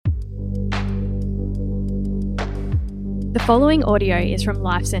The following audio is from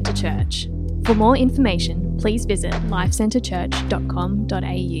Life Centre Church. For more information, please visit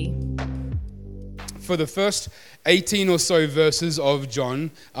lifecentrechurch.com.au. For the first 18 or so verses of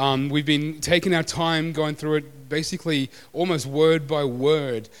John, we've been taking our time going through it basically almost word by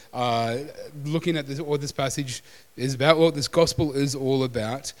word, looking at what this passage is about, what this gospel is all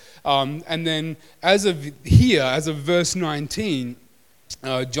about. And then as of verse 19,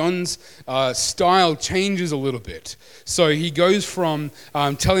 John's style changes a little bit. So he goes from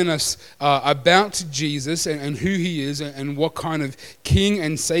telling us about Jesus and who he is and what kind of king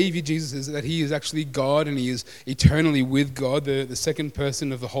and savior Jesus is, that he is actually God and he is eternally with God, the second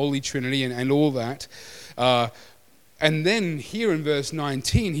person of the Holy Trinity and all that. And then here in verse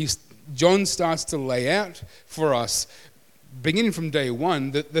 19, John starts to lay out for us, beginning from day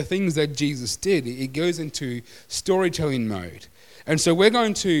one, the things that Jesus did. It goes into storytelling mode. And so we're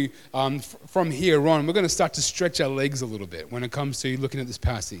going to, from here on, we're going to start to stretch our legs a little bit when it comes to looking at this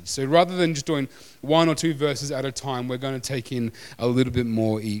passage. So rather than just doing one or two verses at a time, we're going to take in a little bit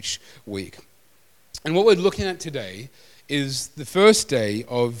more each week. And what we're looking at today is the first day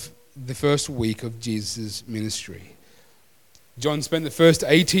of the first week of Jesus' ministry. John spent the first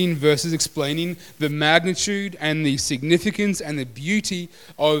 18 verses explaining the magnitude and the significance and the beauty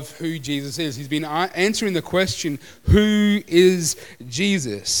of who Jesus is. He's been answering the question, who is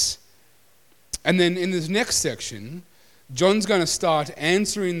Jesus? And then in this next section, John's going to start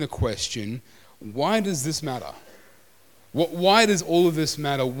answering the question, why does this matter? Why does all of this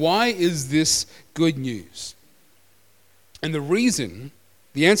matter? Why is this good news? And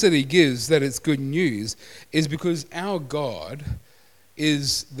the answer that he gives that it's good news is because our God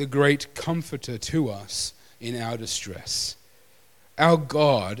is the great comforter to us in our distress. Our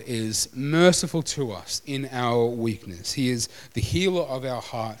God is merciful to us in our weakness. He is the healer of our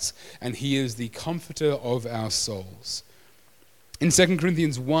hearts and he is the comforter of our souls. In 2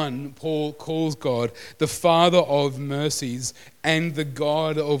 Corinthians 1, Paul calls God the Father of mercies and the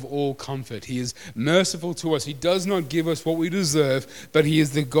God of all comfort. He is merciful to us. He does not give us what we deserve, but he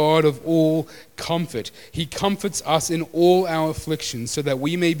is the God of all comfort. He comforts us in all our afflictions so that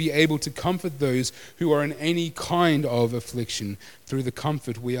we may be able to comfort those who are in any kind of affliction through the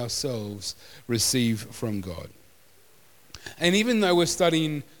comfort we ourselves receive from God. And even though we're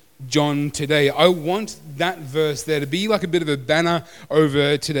studying John today, I want that verse there to be like a bit of a banner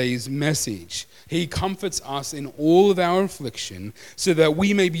over today's message. He comforts us in all of our affliction so that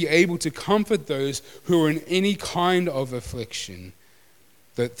we may be able to comfort those who are in any kind of affliction,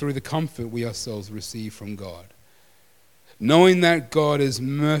 that through the comfort we ourselves receive from God. Knowing that God is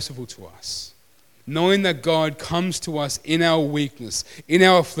merciful to us, knowing that God comes to us in our weakness, in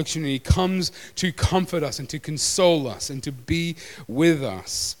our affliction, and he comes to comfort us and to console us and to be with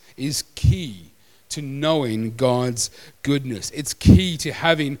us, is key to knowing God's goodness. It's key to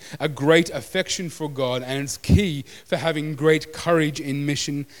having a great affection for God, and it's key for having great courage in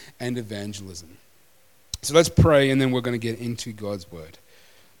mission and evangelism. So let's pray, and then we're going to get into God's word.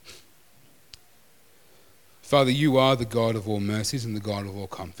 Father, you are the God of all mercies and the God of all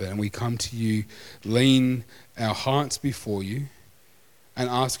comfort, and we come to you laying our hearts before you and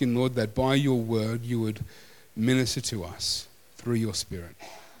asking, Lord, that by your word you would minister to us through your Spirit.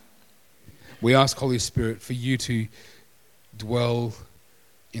 We ask, Holy Spirit, for you to dwell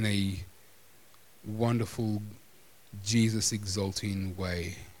in a wonderful, Jesus-exalting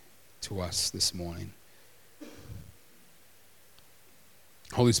way to us this morning.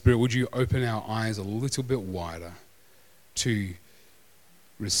 Holy Spirit, would you open our eyes a little bit wider to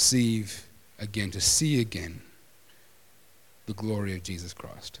receive again, to see again the glory of Jesus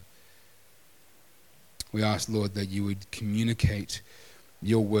Christ. We ask, Lord, that you would communicate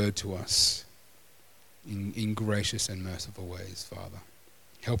your word to us in gracious and merciful ways, Father.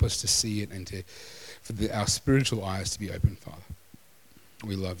 Help us to see it and for our spiritual eyes to be open, Father.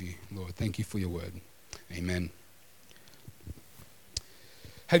 We love you, Lord. Thank you for your word. Amen.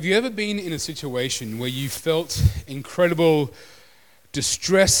 Have you ever been in a situation where you felt incredible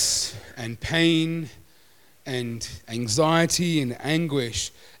distress and pain and anxiety and anguish,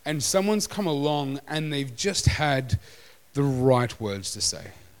 and someone's come along and they've just had the right words to say?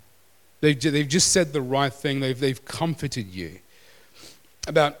 They've just said the right thing. They've comforted you.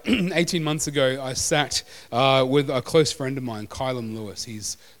 About 18 months ago, I sat with a close friend of mine, Kylam Lewis.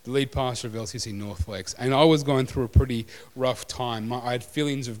 He's the lead pastor of LCC North Lakes. And I was going through a pretty rough time. I had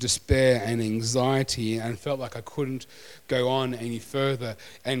feelings of despair and anxiety and felt like I couldn't go on any further.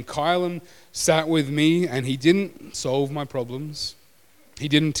 And Kylam sat with me, and he didn't solve my problems. He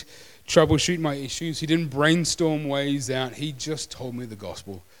didn't troubleshoot my issues. He didn't brainstorm ways out. He just told me the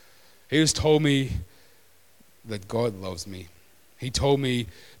gospel. He just told me that God loves me. He told me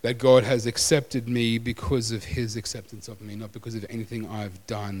that God has accepted me because of his acceptance of me, not because of anything I've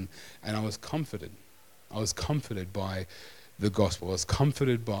done. And I was comforted. I was comforted by the gospel. I was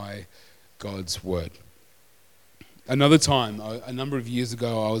comforted by God's word. Another time, a number of years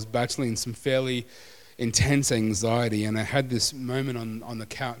ago, I was battling some fairly intense anxiety, and I had this moment on the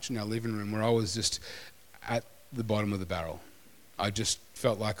couch in our living room where I was just at the bottom of the barrel. I just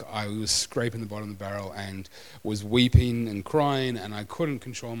felt like I was scraping the bottom of the barrel and was weeping and crying, and I couldn't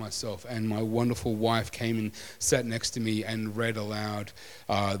control myself. And my wonderful wife came and sat next to me and read aloud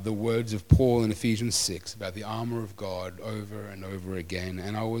the words of Paul in Ephesians 6 about the armor of God over and over again,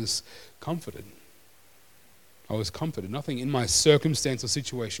 and I was comforted. I was comforted. Nothing in my circumstance or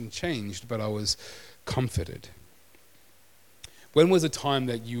situation changed, but I was comforted. When was a time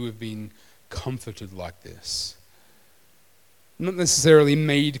that you have been comforted like this? Not necessarily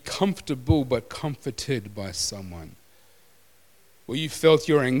made comfortable, but comforted by someone. Where you felt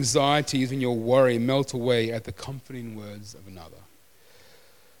your anxieties and your worry melt away at the comforting words of another.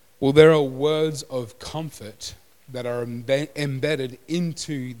 Well, there are words of comfort that are embedded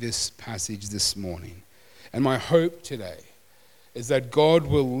into this passage this morning. And my hope today is that God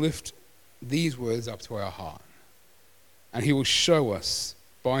will lift these words up to our heart. And he will show us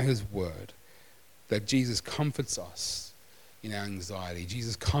by his word that Jesus comforts us in our anxiety.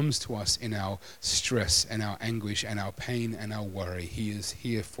 Jesus comes to us in our stress and our anguish and our pain and our worry. He is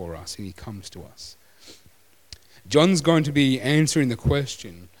here for us and he comes to us. John's going to be answering the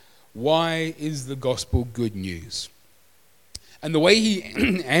question, why is the gospel good news? And the way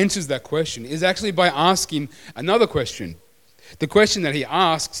he answers that question is actually by asking another question. The question that he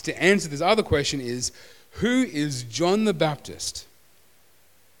asks to answer this other question is, who is John the Baptist?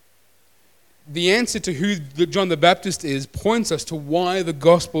 The answer to who John the Baptist is points us to why the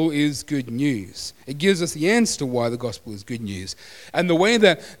gospel is good news. It gives us the answer to why the gospel is good news. And the way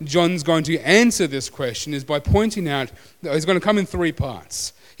that John's going to answer this question is by pointing out that he's going to come in three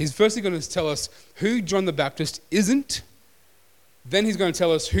parts. He's firstly going to tell us who John the Baptist isn't. Then he's going to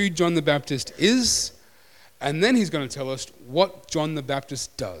tell us who John the Baptist is, and then he's going to tell us what John the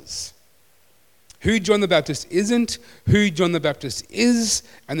Baptist does. Who John the Baptist isn't, who John the Baptist is,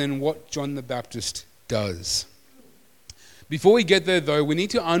 and then what John the Baptist does. Before we get there, though, we need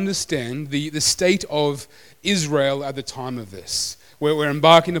to understand the state of Israel at the time of this. We're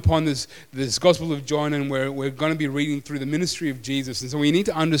embarking upon this Gospel of John, and we're going to be reading through the ministry of Jesus. And so we need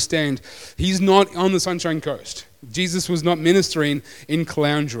to understand he's not on the Sunshine Coast. Jesus was not ministering in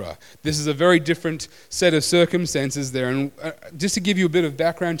Caloundra. This is a very different set of circumstances there. And just to give you a bit of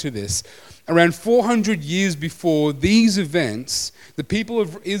background to this, around 400 years before these events, the people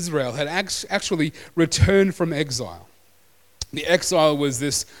of Israel had actually returned from exile. The exile was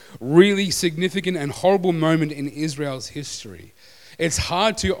this really significant and horrible moment in Israel's history. It's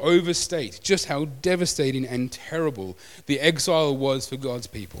hard to overstate just how devastating and terrible the exile was for God's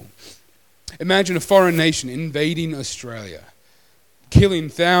people. Imagine a foreign nation invading Australia, killing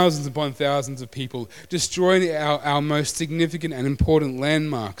thousands upon thousands of people, destroying our most significant and important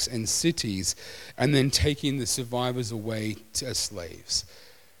landmarks and cities, and then taking the survivors away as slaves.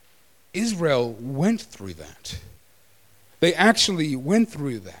 Israel went through that. They actually went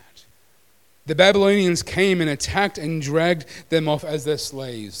through that. The Babylonians came and attacked and dragged them off as their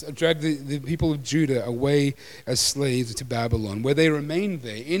slaves, dragged the people of Judah away as slaves to Babylon, where they remained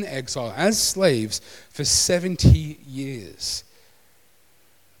there in exile as slaves for 70 years.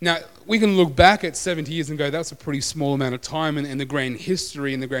 Now, we can look back at 70 years and go, that's a pretty small amount of time in the grand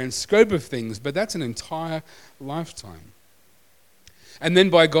history and the grand scope of things, but that's an entire lifetime. And then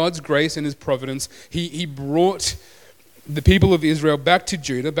by God's grace and his providence, he brought the people of Israel back to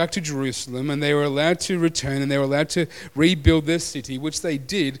Judah, back to Jerusalem, and they were allowed to return and they were allowed to rebuild their city, which they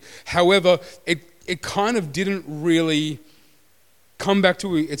did. However, it kind of didn't really come back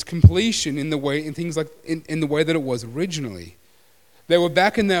to its completion in the way that it was originally. They were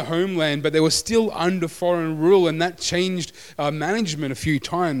back in their homeland, but they were still under foreign rule, and that changed management a few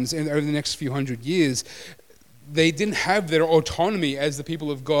times over the next few hundred years. They didn't have their autonomy as the people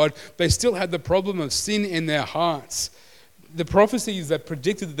of God. They still had the problem of sin in their hearts. The prophecies that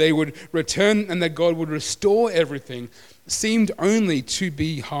predicted that they would return and that God would restore everything seemed only to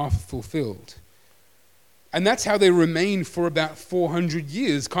be half fulfilled. And that's how they remained for about 400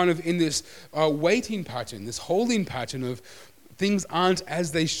 years, kind of in this waiting pattern, this holding pattern of things aren't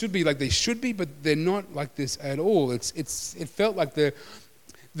as they should be, like they should be, but they're not like this at all. It felt like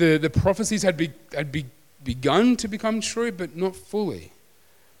the prophecies had begun to become true, but not fully.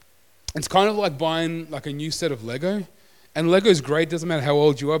 It's kind of like buying like a new set of Lego, And Lego's great, doesn't matter how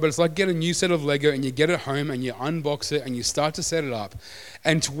old you are, but it's like get a new set of Lego and you get it home and you unbox it and you start to set it up.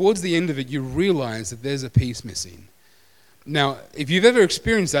 And towards the end of it, you realize that there's a piece missing. Now, if you've ever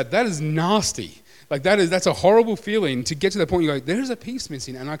experienced that, that is nasty. Like that's a horrible feeling to get to the point you go, there's a piece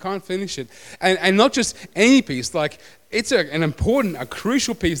missing and I can't finish it. And not just any piece, like it's an important, a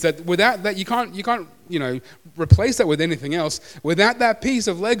crucial piece that without that you can't replace that with anything else. Without that piece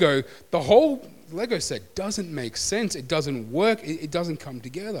of Lego, the whole Lego set doesn't make sense. It doesn't work. It doesn't come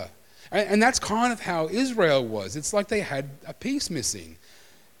together. And that's kind of how Israel was. It's like they had a piece missing.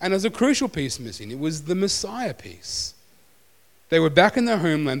 And there's a crucial piece missing. It was the Messiah piece. They were back in their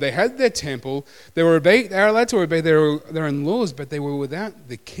homeland. They had their temple. They were allowed to obey their own laws, but they were without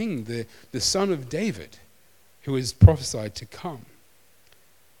the king, the son of David, who was prophesied to come.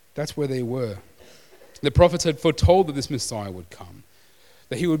 That's where they were. The prophets had foretold that this Messiah would come,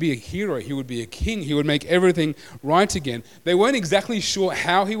 that he would be a hero, he would be a king, he would make everything right again. They weren't exactly sure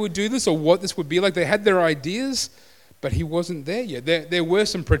how he would do this or what this would be like. They had their ideas, but he wasn't there yet. There were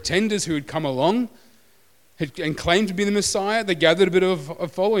some pretenders who had come along and claimed to be the Messiah. They gathered a bit of a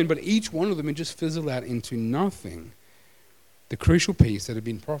following, but each one of them had just fizzled out into nothing. The crucial piece that had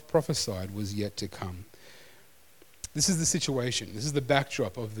been prophesied was yet to come. This is the situation. This is the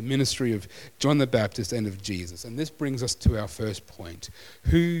backdrop of the ministry of John the Baptist and of Jesus. And this brings us to our first point,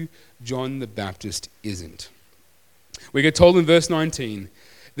 who John the Baptist isn't. We get told in verse 19,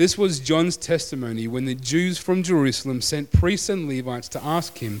 this was John's testimony when the Jews from Jerusalem sent priests and Levites to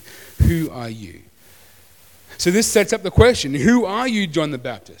ask him, who are you? So this sets up the question, who are you, John the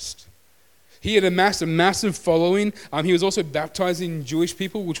Baptist? He had amassed a massive following. He was also baptizing Jewish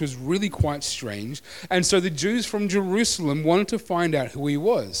people, which was really quite strange. And so the Jews from Jerusalem wanted to find out who he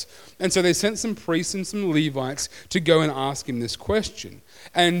was. And so they sent some priests and some Levites to go and ask him this question.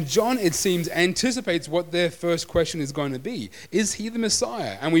 And John, it seems, anticipates what their first question is going to be. Is he the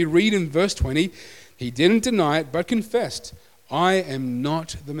Messiah? And we read in verse 20, he didn't deny it, but confessed, I am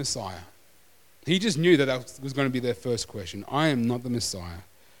not the Messiah. He just knew that was going to be their first question. I am not the Messiah.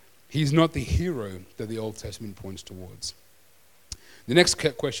 He's not the hero that the Old Testament points towards. The next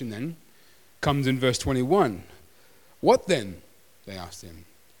question then comes in verse 21. What then? They asked him.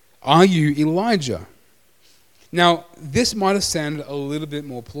 Are you Elijah? Now, this might have sounded a little bit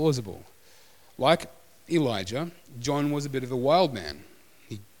more plausible. Like Elijah, John was a bit of a wild man.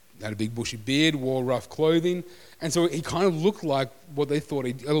 He had a big bushy beard, wore rough clothing, and so he kind of looked like what they thought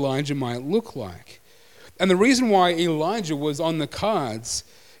Elijah might look like. And the reason why Elijah was on the cards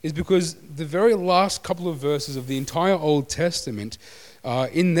is because the very last couple of verses of the entire Old Testament,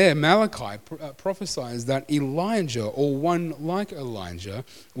 in there, Malachi prophesies that Elijah, or one like Elijah,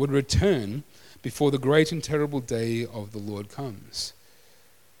 would return before the great and terrible day of the Lord comes.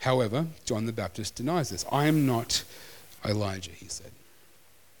 However, John the Baptist denies this. I am not Elijah, he said.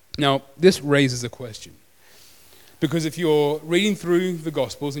 Now, this raises a question. Because if you're reading through the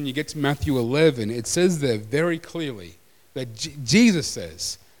Gospels and you get to Matthew 11, it says there very clearly that Jesus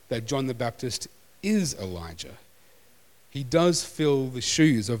says that John the Baptist is Elijah. He does fill the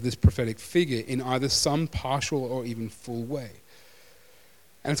shoes of this prophetic figure in either some partial or even full way.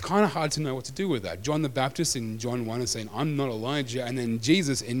 And it's kind of hard to know what to do with that. John the Baptist in John 1 is saying, I'm not Elijah. And then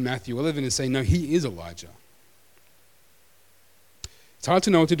Jesus in Matthew 11 is saying, no, he is Elijah. It's hard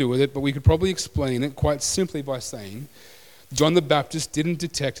to know what to do with it, but we could probably explain it quite simply by saying John the Baptist didn't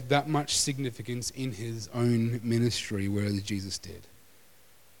detect that much significance in his own ministry, whereas Jesus did.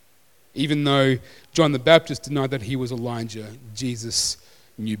 Even though John the Baptist denied that he was Elijah, Jesus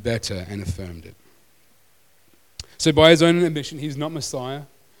knew better and affirmed it. So by his own admission, he's not Messiah.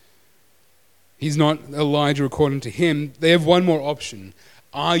 He's not Elijah according to him. They have one more option.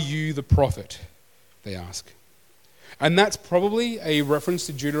 Are you the prophet? They ask. And that's probably a reference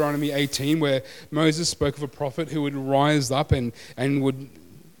to Deuteronomy 18, where Moses spoke of a prophet who would rise up and would,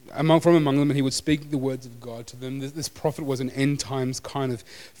 from among them, and he would speak the words of God to them. This prophet was an end times kind of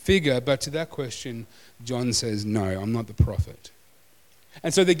figure, but to that question, John says, no, I'm not the prophet.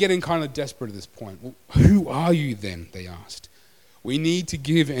 And so they're getting kind of desperate at this point. Well, who are you then, they asked. We need to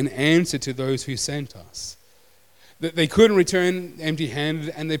give an answer to those who sent us. They couldn't return empty-handed,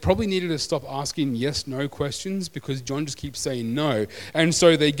 and they probably needed to stop asking yes-no questions because John just keeps saying no. And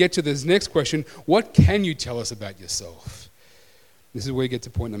so they get to this next question, what can you tell us about yourself? This is where we get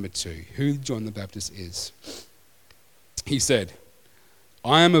to point number 2, who John the Baptist is. He said,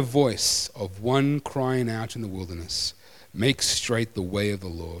 I am a voice of one crying out in the wilderness, make straight the way of the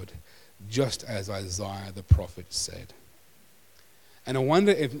Lord, just as Isaiah the prophet said. And I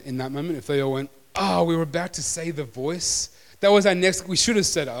wonder if in that moment, if they all went, we were about to say the voice That was our next, we should have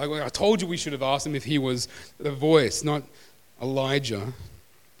said it. I told you we should have asked him if he was the voice, not Elijah.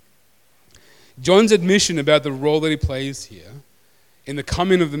 John's admission about the role that he plays here in the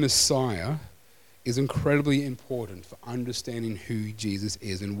coming of the Messiah is incredibly important for understanding who Jesus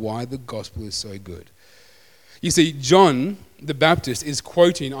is and why the gospel is so good. You see, John the Baptist is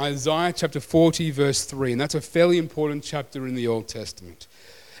quoting Isaiah chapter 40, verse 3, and that's a fairly important chapter in the Old Testament.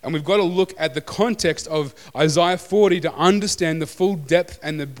 And we've got to look at the context of Isaiah 40 to understand the full depth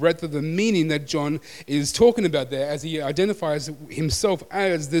and the breadth of the meaning that John is talking about there as he identifies himself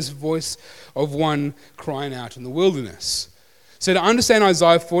as this voice of one crying out in the wilderness. So to understand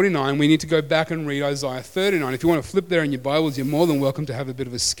Isaiah 49, we need to go back and read Isaiah 39. If you want to flip there in your Bibles, you're more than welcome to have a bit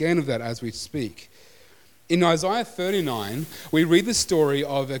of a scan of that as we speak. In Isaiah 39, we read the story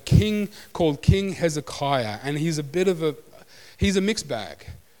of a king called King Hezekiah, and he's a mixed bag.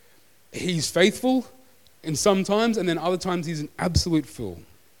 He's faithful in some times, and then other times he's an absolute fool.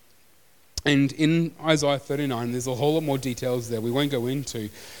 And in Isaiah 39, there's a whole lot more details there we won't go into.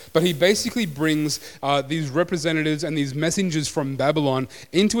 But he basically brings these representatives and these messengers from Babylon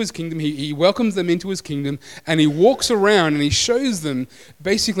into his kingdom. He welcomes them into his kingdom, and he walks around and he shows them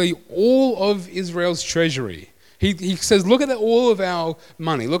basically all of Israel's treasury. He says, look at all of our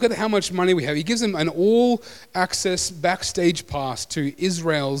money. Look at how much money we have. He gives them an all-access backstage pass to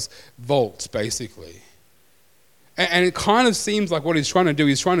Israel's vaults, basically. And it kind of seems like what he's trying to do,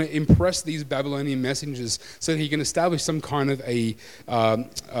 he's trying to impress these Babylonian messengers so that he can establish some kind of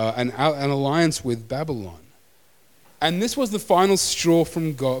an alliance with Babylon. And this was the final straw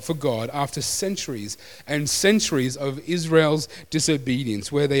for God after centuries and centuries of Israel's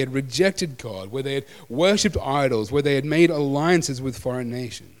disobedience, where they had rejected God, where they had worshipped idols, where they had made alliances with foreign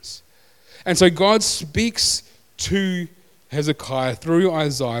nations. And so God speaks to Hezekiah through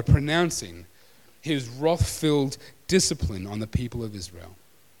Isaiah, pronouncing his wrath-filled discipline on the people of Israel.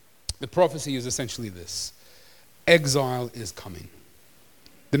 The prophecy is essentially this: exile is coming.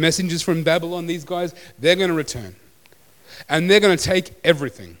 The messengers from Babylon, these guys, they're going to return. And they're going to take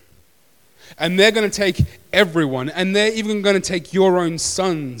everything. And they're going to take everyone. And they're even going to take your own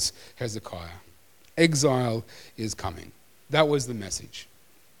sons, Hezekiah. Exile is coming. That was the message.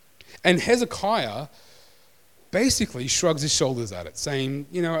 And Hezekiah basically shrugs his shoulders at it, saying,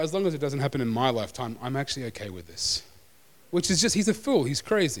 as long as it doesn't happen in my lifetime, I'm actually okay with this. Which is just, he's a fool, he's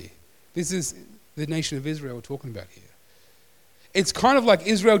crazy. This is the nation of Israel we're talking about here. It's kind of like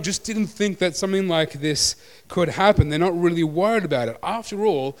Israel just didn't think that something like this could happen. They're not really worried about it. After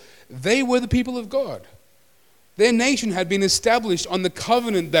all, they were the people of God. Their nation had been established on the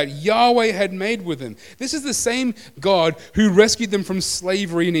covenant that Yahweh had made with them. This is the same God who rescued them from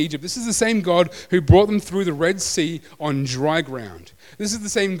slavery in Egypt. This is the same God who brought them through the Red Sea on dry ground. This is the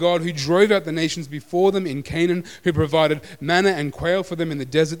same God who drove out the nations before them in Canaan, who provided manna and quail for them in the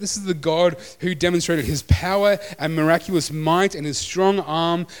desert. This is the God who demonstrated his power and miraculous might and his strong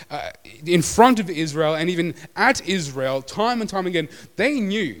arm in front of Israel and even at Israel time and time again. They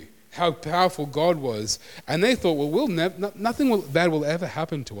knew how powerful God was, and they thought, well, nothing bad will ever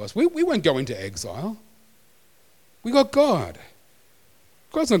happen to us. We won't go into exile. We got God.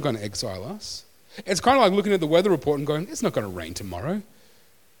 God's not going to exile us. It's kind of like looking at the weather report and going, it's not going to rain tomorrow.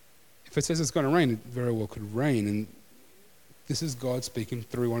 If it says it's going to rain, it very well could rain. And this is God speaking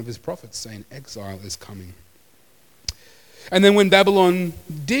through one of his prophets, saying exile is coming. And then when Babylon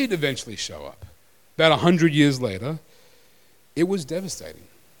did eventually show up, about 100 years later, it was devastating.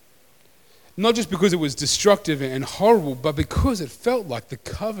 Not just because it was destructive and horrible, but because it felt like the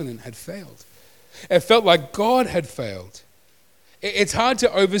covenant had failed. It felt like God had failed. It's hard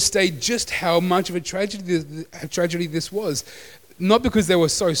to overstate just how much of a tragedy this was. Not because they were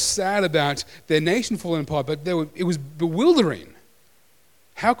so sad about their nation falling apart, but it was bewildering.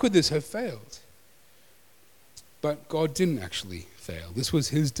 How could this have failed? But God didn't actually fail. This was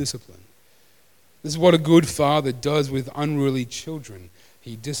his discipline. This is what a good father does with unruly children.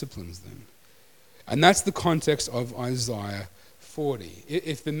 He disciplines them. And that's the context of Isaiah 40.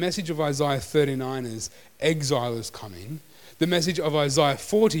 If the message of Isaiah 39 is exile is coming, the message of Isaiah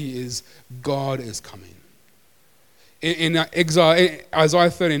 40 is God is coming. In Isaiah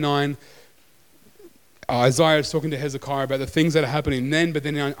 39, Isaiah is talking to Hezekiah about the things that are happening then, but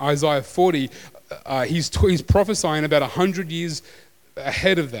then in Isaiah 40, he's prophesying about 100 years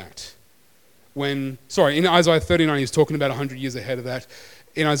ahead of that. In Isaiah 39, he's talking about 100 years ahead of that.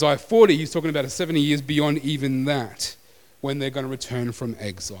 In Isaiah 40, he's talking about 70 years beyond even that, when they're going to return from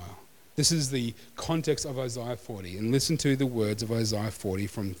exile. This is the context of Isaiah 40. And listen to the words of Isaiah 40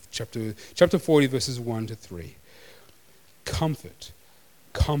 from chapter 40, verses 1 to 3. Comfort,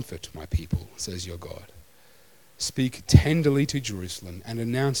 comfort my people, says your God. speak tenderly to Jerusalem and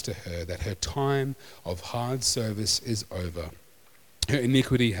announce to her that her time of hard service is over. Her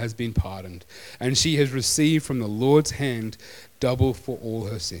iniquity has been pardoned, and she has received from the Lord's hand double for all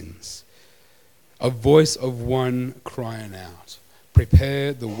her sins. A voice of one crying out,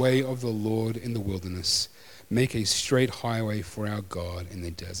 prepare the way of the Lord in the wilderness, make a straight highway for our God in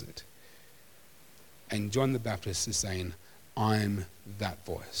the desert. And John the Baptist is saying, I'm that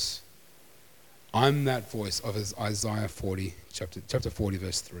voice. I'm that voice of Isaiah 40, chapter 40,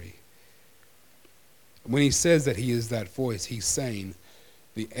 verse 3. When he says that he is that voice, he's saying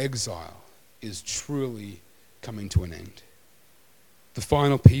the exile is truly coming to an end. The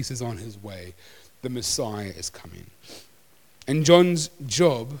final piece is on his way. The Messiah is coming. And John's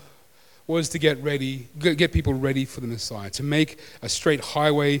job was to get people ready for the Messiah, to make a straight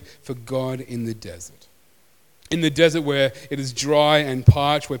highway for God in the desert. In the desert where it is dry and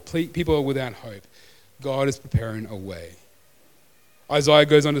parched, where people are without hope, God is preparing a way. Isaiah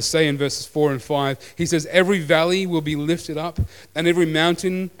goes on to say in verses 4 and 5, he says, every valley will be lifted up, and every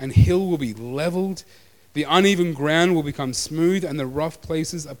mountain and hill will be leveled. The uneven ground will become smooth, and the rough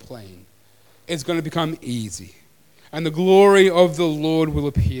places a plain. It's going to become easy. And the glory of the Lord will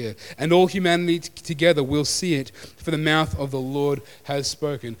appear, and all humanity together will see it, for the mouth of the Lord has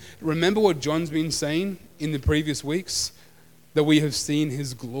spoken. Remember what John's been saying in the previous weeks? That we have seen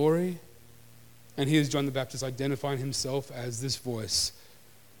his glory. And here's John the Baptist identifying himself as this voice.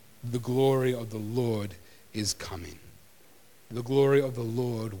 The glory of the Lord is coming. The glory of the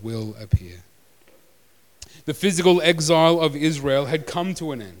Lord will appear. The physical exile of Israel had come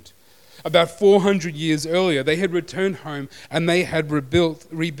to an end. About 400 years earlier, they had returned home and they had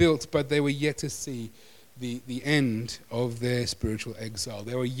rebuilt, but they were yet to see the end of their spiritual exile.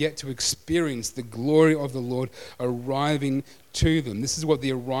 They were yet to experience the glory of the Lord arriving to them. This is what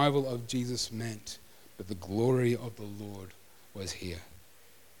the arrival of Jesus meant, that the glory of the Lord was here.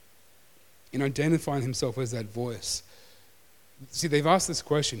 In identifying himself as that voice, see, they've asked this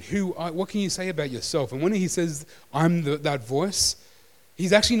question, what can you say about yourself? And when he says, I'm that voice,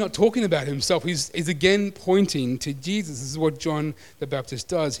 he's actually not talking about himself. He's again pointing to Jesus. This is what John the Baptist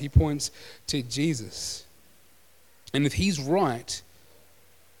does. He points to Jesus. And if he's right,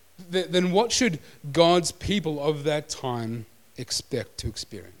 then what should God's people of that time expect to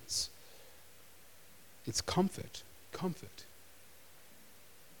experience? It's comfort. Comfort.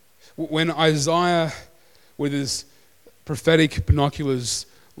 When Isaiah, with his prophetic binoculars,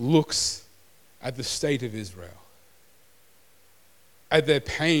 looks at the state of Israel, at their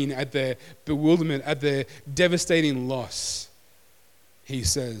pain, at their bewilderment, at their devastating loss, he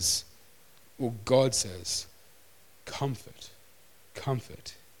says, well, God says, comfort,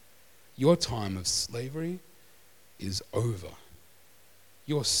 comfort. Your time of slavery is over.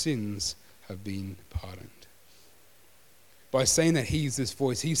 Your sins have been pardoned. By saying that he is this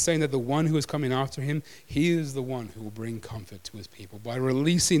voice, he's saying that the one who is coming after him, he is the one who will bring comfort to his people by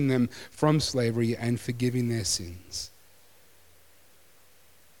releasing them from slavery and forgiving their sins.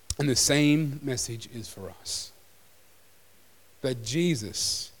 And the same message is for us. That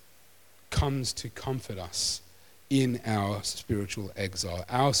Jesus comes to comfort us in our spiritual exile.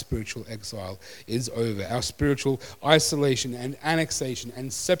 Our spiritual exile is over. Our spiritual isolation and annexation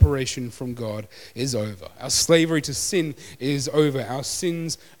and separation from God is over. Our slavery to sin is over. Our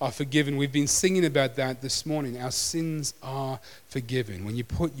sins are forgiven. We've been singing about that this morning. Our sins are forgiven. When you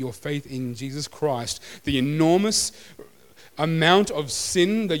put your faith in Jesus Christ, the enormous amount of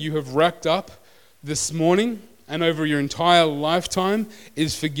sin that you have racked up this morning and over your entire lifetime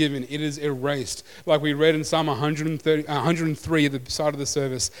is forgiven. It is erased. Like we read in Psalm 103 at the start of the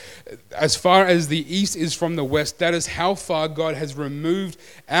service, as far as the east is from the west, that is how far God has removed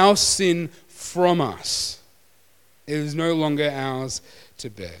our sin from us. It is no longer ours to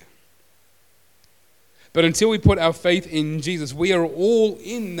bear. But until we put our faith in Jesus, we are all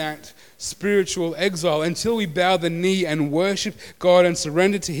in that spiritual exile. Until we bow the knee and worship God and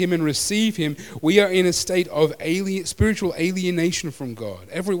surrender to him and receive him, we are in a state of spiritual alienation from God.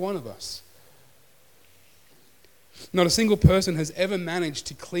 Every one of us. Not a single person has ever managed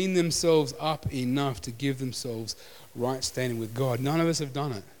to clean themselves up enough to give themselves right standing with God. None of us have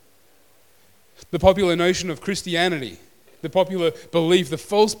done it. The popular notion of Christianity, the popular belief, the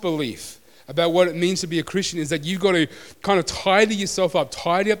false belief about what it means to be a Christian is that you've got to kind of tidy yourself up,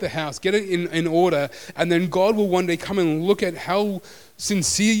 tidy up the house, get it in order, and then God will one day come and look at how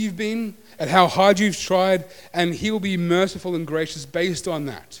sincere you've been, at how hard you've tried, and he'll be merciful and gracious based on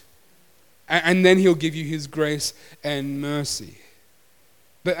that. And then he'll give you his grace and mercy.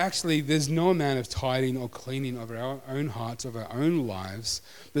 But actually, there's no amount of tidying or cleaning of our own hearts, of our own lives.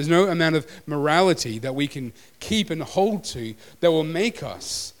 There's no amount of morality that we can keep and hold to that will make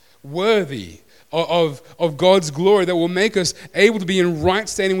us worthy of God's glory, that will make us able to be in right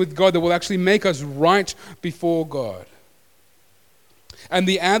standing with God, that will actually make us right before God. And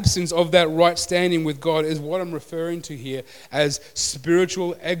the absence of that right standing with God is what I'm referring to here as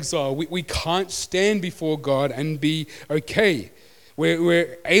spiritual exile. We can't stand before God and be okay.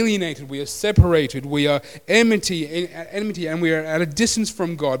 We're alienated, we are separated, we are enmity, and we are at a distance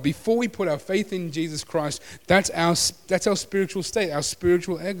from God. Before we put our faith in Jesus Christ, that's our spiritual state, our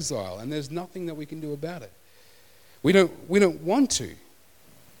spiritual exile, and there's nothing that we can do about it. We don't want to.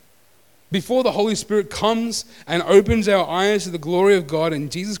 Before the Holy Spirit comes and opens our eyes to the glory of God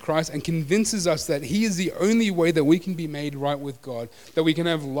and Jesus Christ and convinces us that He is the only way that we can be made right with God, that we can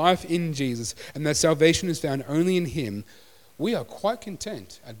have life in Jesus, and that salvation is found only in Him, we are quite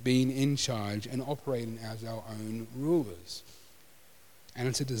content at being in charge and operating as our own rulers. And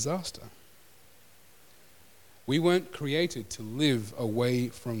it's a disaster. We weren't created to live away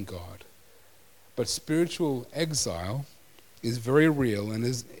from God. But spiritual exile is very real and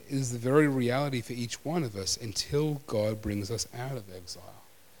is the very reality for each one of us until God brings us out of exile.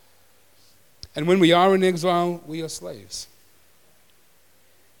 And when we are in exile, we are slaves.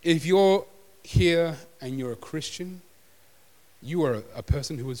 If you're here and you're a Christian, you are a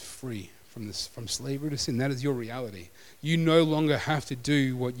person who is free from slavery to sin. That is your reality. You no longer have to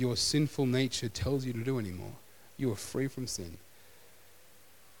do what your sinful nature tells you to do anymore. You are free from sin.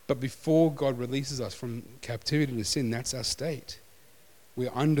 But before God releases us from captivity to sin, that's our state.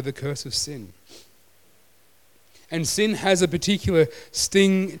 We're under the curse of sin. And sin has a particular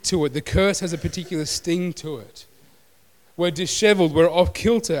sting to it. The curse has a particular sting to it. We're disheveled, we're off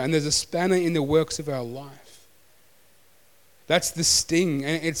kilter, and there's a spanner in the works of our life. That's the sting,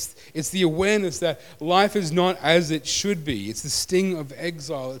 and it's the awareness that life is not as it should be. It's the sting of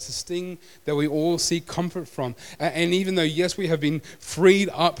exile. It's the sting that we all seek comfort from. And even though, yes, we have been freed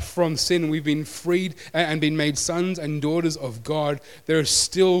up from sin, we've been freed and been made sons and daughters of God, there is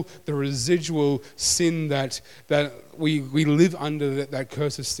still the residual sin that we live under, that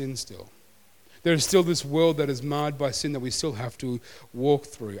curse of sin still. There is still this world that is marred by sin that we still have to walk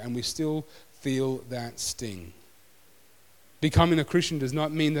through, and we still feel that sting. Becoming a Christian does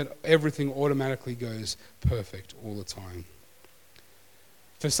not mean that everything automatically goes perfect all the time.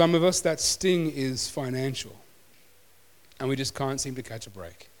 For some of us, that sting is financial, and we just can't seem to catch a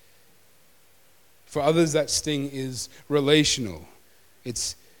break. For others, that sting is relational.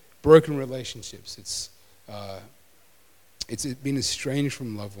 It's broken relationships. It's been estranged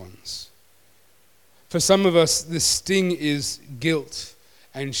from loved ones. For some of us, the sting is guilt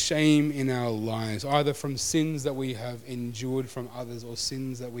and shame in our lives, either from sins that we have endured from others or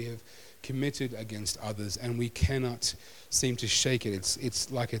sins that we have committed against others, and we cannot seem to shake it.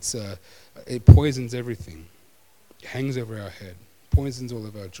 It's like it poisons everything. It hangs over our head, poisons all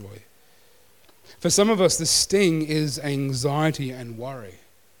of our joy. For some of us, the sting is anxiety and worry.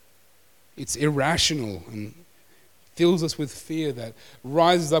 It's irrational and fills us with fear that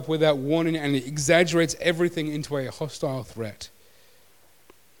rises up without warning, and it exaggerates everything into a hostile threat.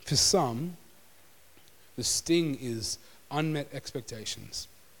 For some, the sting is unmet expectations.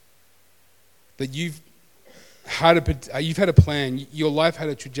 That you've had a plan, your life had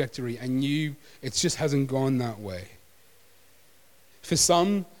a trajectory, and it just hasn't gone that way. For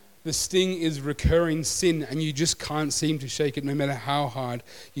some, the sting is recurring sin, and you just can't seem to shake it no matter how hard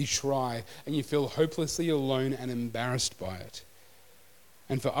you try, and you feel hopelessly alone and embarrassed by it.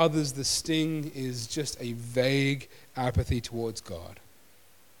 And for others, the sting is just a vague apathy towards God.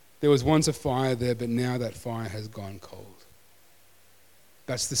 There was once a fire there, but now that fire has gone cold.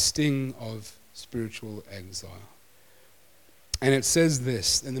 That's the sting of spiritual exile. And it says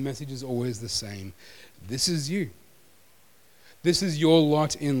this, and the message is always the same. This is you. This is your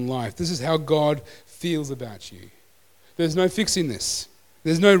lot in life. This is how God feels about you. There's no fixing this.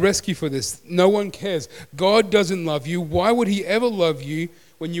 There's no rescue for this. No one cares. God doesn't love you. Why would He ever love you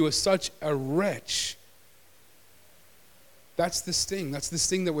when you are such a wretch? That's the sting. That's the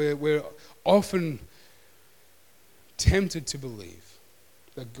sting that we're often tempted to believe,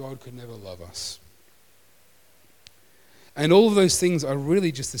 that God could never love us. And all of those things are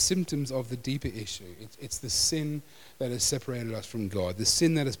really just the symptoms of the deeper issue. It's the sin that has separated us from God, the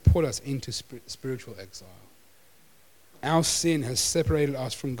sin that has put us into spiritual exile. Our sin has separated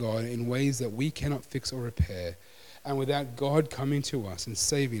us from God in ways that we cannot fix or repair. And without God coming to us and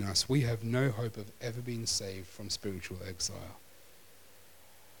saving us, we have no hope of ever being saved from spiritual exile.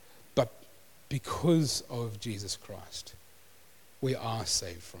 But because of Jesus Christ, we are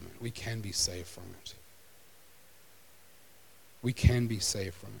saved from it. We can be saved from it. We can be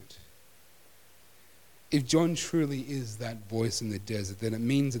saved from it. If John truly is that voice in the desert, then it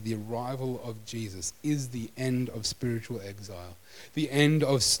means that the arrival of Jesus is the end of spiritual exile, the end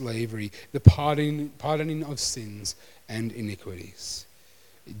of slavery, the pardoning of sins and iniquities.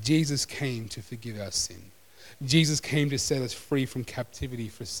 Jesus came to forgive our sin. Jesus came to set us free from captivity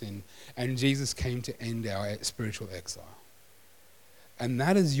for sin, and Jesus came to end our spiritual exile. And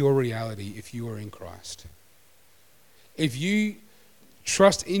that is your reality if you are in Christ. If you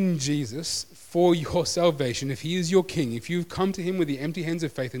trust in Jesus for your salvation, if he is your king, if you've come to him with the empty hands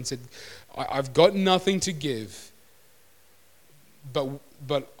of faith and said, I've got nothing to give,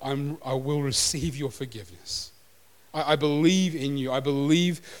 but I will receive your forgiveness. I believe in you. I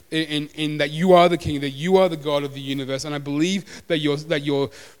believe in that you are the king, that you are the God of the universe, and I believe that your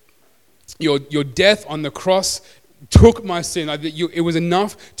death on the cross took my sin. It was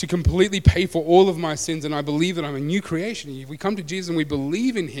enough to completely pay for all of my sins, and I believe that I'm a new creation. If we come to Jesus and we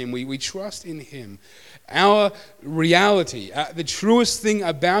believe in him, we trust in him, our reality, the truest thing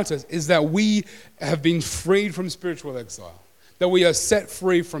about us is that we have been freed from spiritual exile, that we are set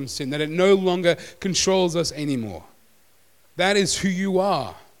free from sin, that it no longer controls us anymore. That is who you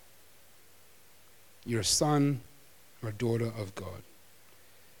are. You're a son or a daughter of God.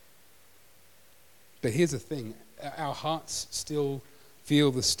 But here's the thing. Our hearts still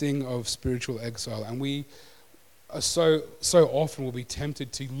feel the sting of spiritual exile, and we are so often will be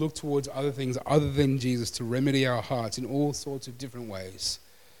tempted to look towards other things other than Jesus to remedy our hearts in all sorts of different ways.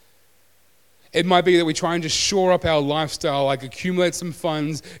 It might be that we try and just shore up our lifestyle, like accumulate some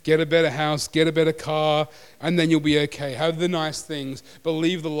funds, get a better house, get a better car, and then you'll be okay. Have the nice things,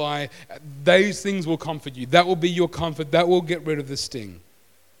 believe the lie. Those things will comfort you. That will be your comfort. That will get rid of the sting.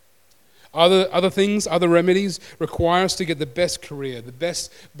 Other things, other remedies require us to get the best career, the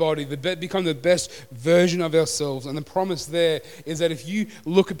best body, become the best version of ourselves. And the promise there is that if you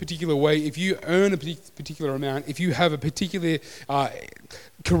look a particular way, if you earn a particular amount, if you have a particular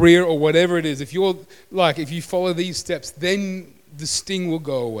career or whatever it is, if you follow these steps, then the sting will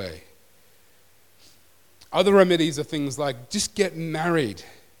go away. Other remedies are things like just get married,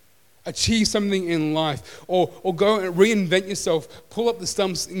 achieve something in life, or go and reinvent yourself, pull up the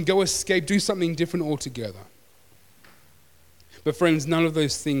stumps and go escape, do something different altogether. But friends, none of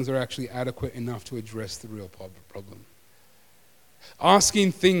those things are actually adequate enough to address the real problem.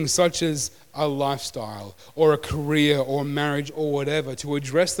 Asking things such as a lifestyle or a career or marriage or whatever to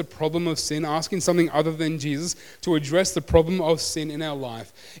address the problem of sin, asking something other than Jesus to address the problem of sin in our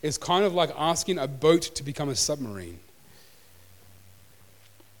life is kind of like asking a boat to become a submarine.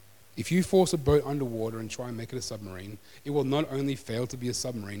 If you force a boat underwater and try and make it a submarine, it will not only fail to be a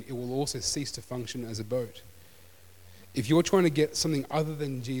submarine, it will also cease to function as a boat. If you're trying to get something other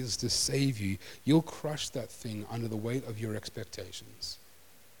than Jesus to save you, you'll crush that thing under the weight of your expectations.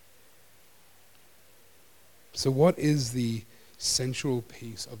 So what is the central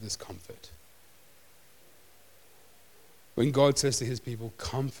piece of this comfort? When God says to his people,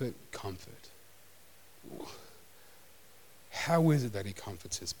 comfort, comfort. How is it that he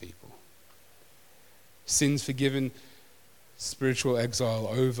comforts his people? Sins forgiven, spiritual exile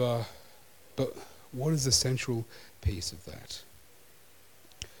over, but what is the central piece of that?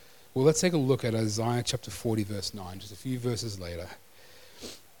 Well, let's take a look at Isaiah chapter 40, verse 9, just a few verses later.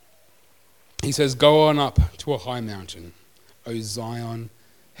 He says, "Go on up to a high mountain, O Zion,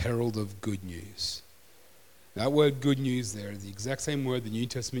 herald of good news." That word good news there is the exact same word the New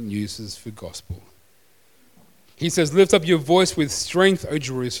Testament uses for gospel. He says, "Lift up your voice with strength, O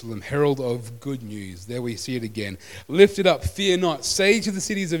Jerusalem, herald of good news." There we see it again. Lift it up, fear not. Say to the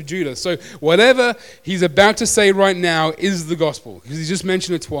cities of Judah. So whatever he's about to say right now is the gospel, because he's just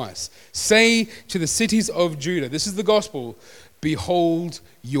mentioned it twice. Say to the cities of Judah, this is the gospel, behold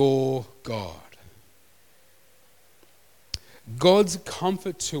your God. God's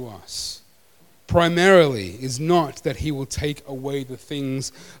comfort to us primarily is not that he will take away the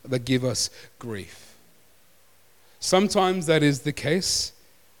things that give us grief. Sometimes that is the case,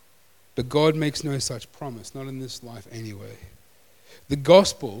 but God makes no such promise, not in this life anyway. The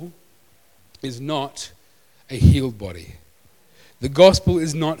gospel is not a healed body. The gospel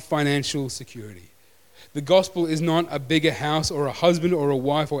is not financial security. The gospel is not a bigger house or a husband or a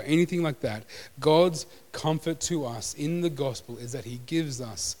wife or anything like that. God's comfort to us in the gospel is that he gives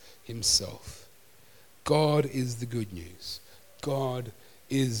us himself. God is the good news. God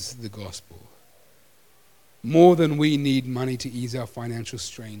is the gospel. more than we need money to ease our financial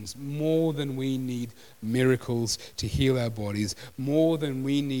strains, more than we need miracles to heal our bodies, more than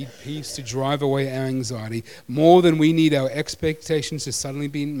we need peace to drive away our anxiety, more than we need our expectations to suddenly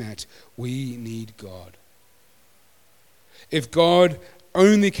be met, we need God. If God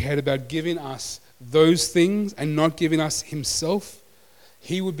only cared about giving us those things and not giving us himself,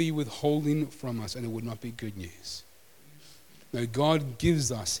 he would be withholding from us and it would not be good news. No, God gives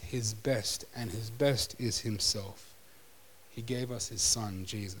us his best, and his best is himself. He gave us his son,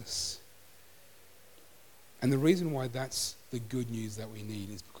 Jesus. And the reason why that's the good news that we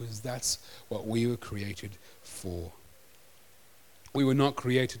need is because that's what we were created for. We were not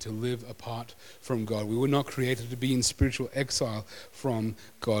created to live apart from God. We were not created to be in spiritual exile from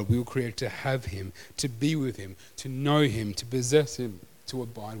God. We were created to have him, to be with him, to know him, to possess him, to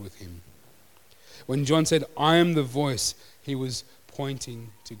abide with him. When John said, I am the voice, he was pointing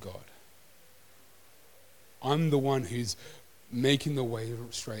to God. I'm the one who's making the way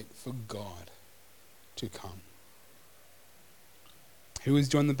straight for God to come. Who is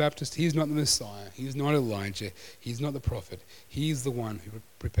John the Baptist? He's not the Messiah. He's not Elijah. He's not the prophet. He's the one who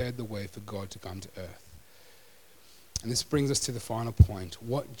prepared the way for God to come to earth. And this brings us to the final point,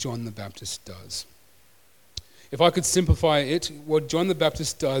 what John the Baptist does. If I could simplify it, what John the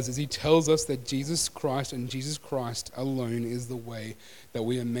Baptist does is he tells us that Jesus Christ and Jesus Christ alone is the way that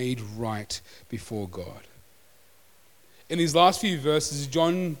we are made right before God. In these last few verses,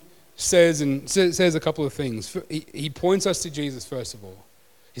 John says a couple of things. He points us to Jesus, first of all.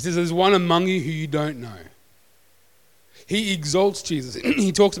 He says, there's one among you who you don't know. He exalts Jesus.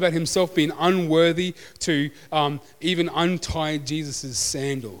 He talks about himself being unworthy to even untie Jesus'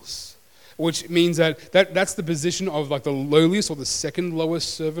 sandals. Which means that's the position of like the lowliest or the second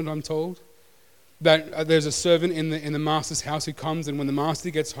lowest servant, I'm told. That there's a servant in the master's house who comes, and when the master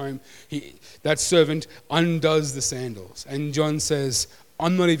gets home, that servant undoes the sandals. And John says,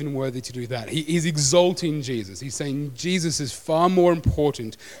 I'm not even worthy to do that. He's exalting Jesus. He's saying Jesus is far more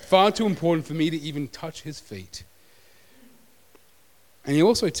important, far too important for me to even touch his feet. And he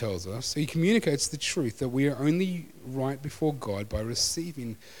also tells us, he communicates the truth that we are only right before God by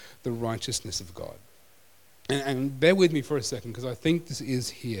receiving the righteousness of God. And bear with me for a second, because I think this is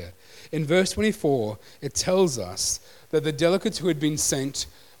here. In verse 24, it tells us that the delegates who had been sent,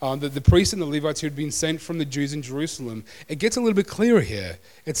 the priests and the Levites who had been sent from the Jews in Jerusalem, it gets a little bit clearer here.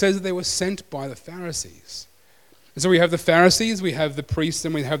 It says that they were sent by the Pharisees. And so we have the Pharisees, we have the priests,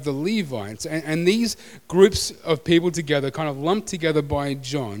 and we have the Levites. And these groups of people together, kind of lumped together by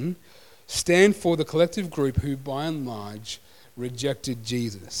John, stand for the collective group who, by and large, rejected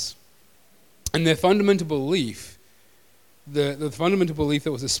Jesus. And their fundamental belief, the fundamental belief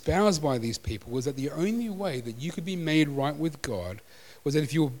that was espoused by these people was that the only way that you could be made right with God was that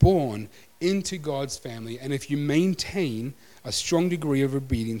if you were born into God's family and if you maintain a strong degree of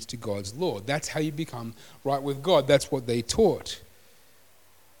obedience to God's law. That's how you become right with God. That's what they taught.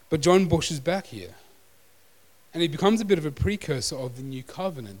 But John pushes back here. And he becomes a bit of a precursor of the new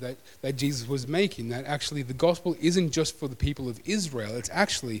covenant that Jesus was making, that actually the gospel isn't just for the people of Israel, it's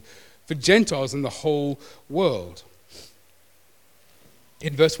actually for Gentiles in the whole world.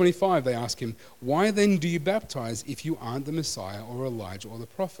 In verse 25, they ask him, why then do you baptize if you aren't the Messiah or Elijah or the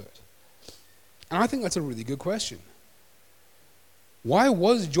prophet? And I think that's a really good question. Why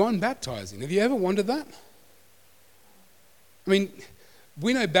was John baptizing? Have you ever wondered that? I mean,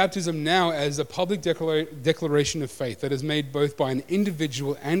 we know baptism now as a public declaration of faith that is made both by an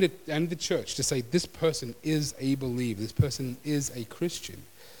individual and the church to say this person is a believer, this person is a Christian.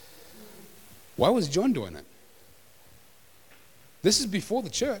 Why was John doing it? This is before the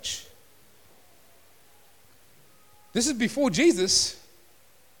church. This is before Jesus.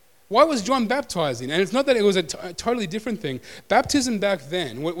 Why was John baptizing? And it's not that it was a totally different thing. Baptism back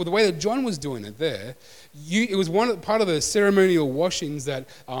then, the way that John was doing it there, it was part of the ceremonial washings that,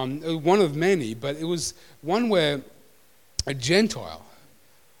 one of many, but it was one where a Gentile,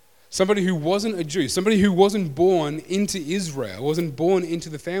 somebody who wasn't a Jew, somebody who wasn't born into Israel, wasn't born into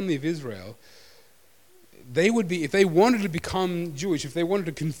the family of Israel, they would be, if they wanted to become Jewish, if they wanted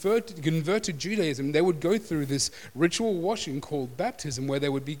to convert to Judaism, they would go through this ritual washing called baptism, where they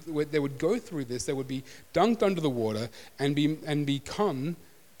would go through this, they would be dunked under the water and become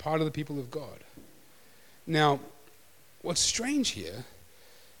part of the people of God. Now, what's strange here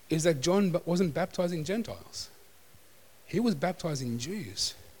is that John wasn't baptizing Gentiles. He was baptizing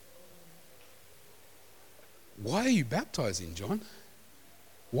Jews. Why are you baptizing, John?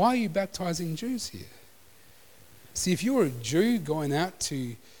 Why are you baptizing Jews here? See, if you were a Jew going out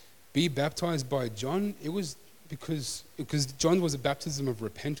to be baptized by John, it was because John was a baptism of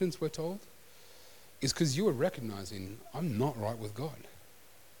repentance, we're told. is because you are recognizing, I'm not right with God.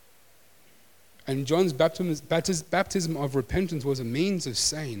 And John's baptism of repentance was a means of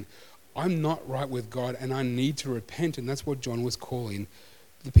saying, I'm not right with God and I need to repent. And that's what John was calling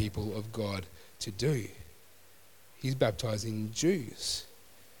the people of God to do. He's baptizing Jews.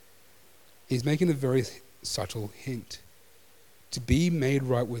 He's making a very subtle hint. To be made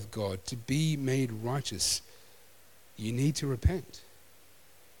right with God, to be made righteous, you need to repent.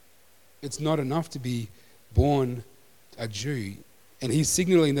 It's not enough to be born a Jew. And he's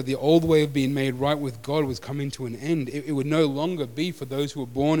signaling that the old way of being made right with God was coming to an end. It would no longer be for those who were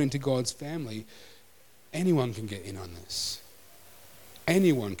born into God's family. Anyone can get in on this.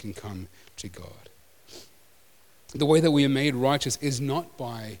 Anyone can come to God. The way that we are made righteous is not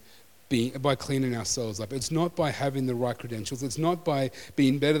by cleaning ourselves up. It's not by having the right credentials. It's not by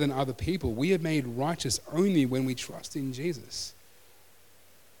being better than other people. We are made righteous only when we trust in Jesus.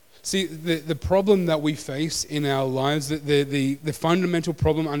 See, the problem that we face in our lives, the fundamental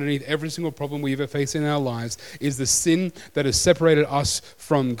problem underneath every single problem we ever face in our lives is the sin that has separated us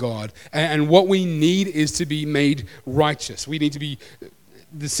from God. And what we need is to be made righteous. We need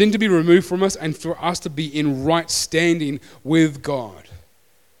the sin to be removed from us and for us to be in right standing with God.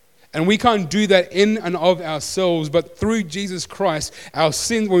 And we can't do that in and of ourselves, but through Jesus Christ, our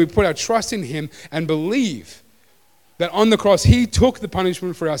sins, when we put our trust in Him and believe that on the cross He took the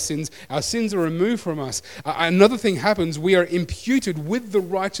punishment for our sins are removed from us. Another thing happens, we are imputed with the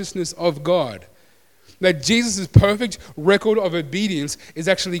righteousness of God. That Jesus' perfect record of obedience is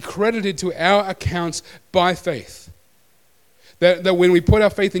actually credited to our accounts by faith. That when we put our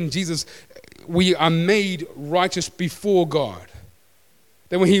faith in Jesus, we are made righteous before God.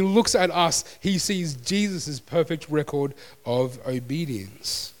 That when He looks at us, He sees Jesus' perfect record of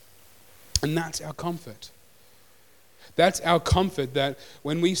obedience. And that's our comfort. That's our comfort, that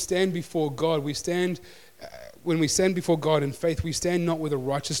when we stand before God, when we stand before God in faith, we stand not with a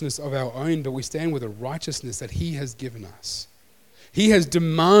righteousness of our own, but we stand with a righteousness that He has given us. He has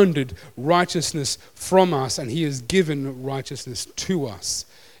demanded righteousness from us, and He has given righteousness to us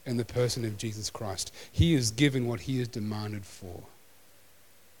in the person of Jesus Christ. He has given what He has demanded for.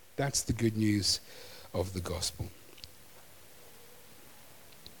 That's the good news of the gospel.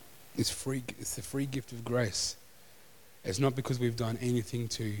 It's free. It's the free gift of grace. It's not because we've done anything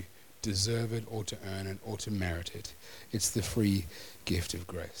to deserve it or to earn it or to merit it. It's the free gift of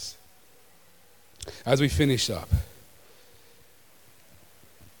grace. As we finish up,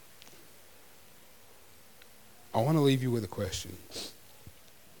 I want to leave you with a question.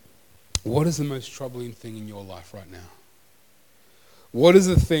 What is the most troubling thing in your life right now? What is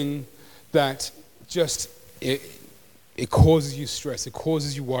the thing that just it causes you stress, it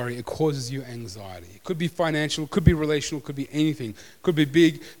causes you worry, it causes you anxiety? It could be financial, it could be relational, it could be anything. It could be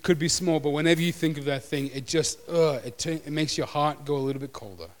big, it could be small, but whenever you think of that thing, it just, it makes your heart go a little bit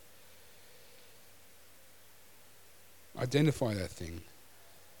colder. Identify that thing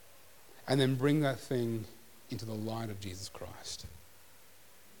and then bring that thing into the light of Jesus Christ.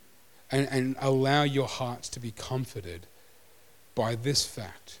 And allow your hearts to be comforted by this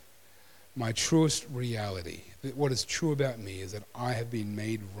fact. My truest reality, that what is true about me is that I have been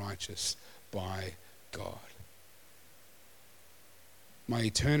made righteous by God. My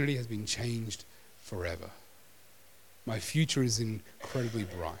eternity has been changed forever. My future is incredibly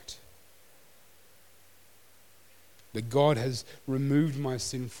bright. That God has removed my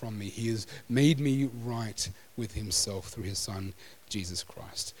sin from me. He has made me right with Himself through His Son, Jesus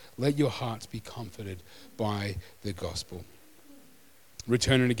Christ. Let your hearts be comforted by the gospel.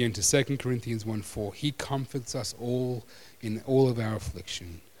 Returning again to 2 Corinthians 1:4, He comforts us all in all of our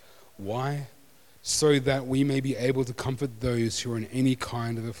affliction. Why? So that we may be able to comfort those who are in any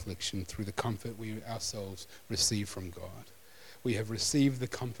kind of affliction through the comfort we ourselves receive from God. We have received the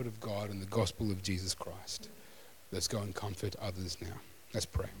comfort of God in the gospel of Jesus Christ. Let's go and comfort others now. Let's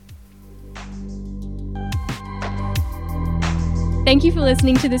pray. Thank you for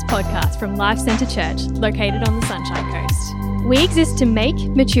listening to this podcast from Life Centre Church, located on the Sunshine Coast. We exist to make,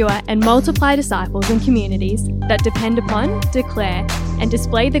 mature, and multiply disciples and communities that depend upon, declare, and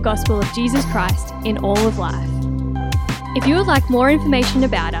display the gospel of Jesus Christ in all of life. If you would like more information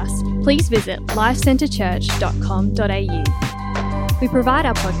about us, please visit lifecentrechurch.com.au. We provide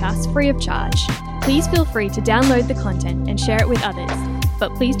our podcasts free of charge. Please feel free to download the content and share it with others,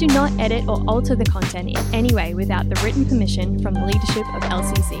 but please do not edit or alter the content in any way without the written permission from the leadership of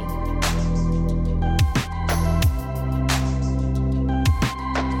LCC.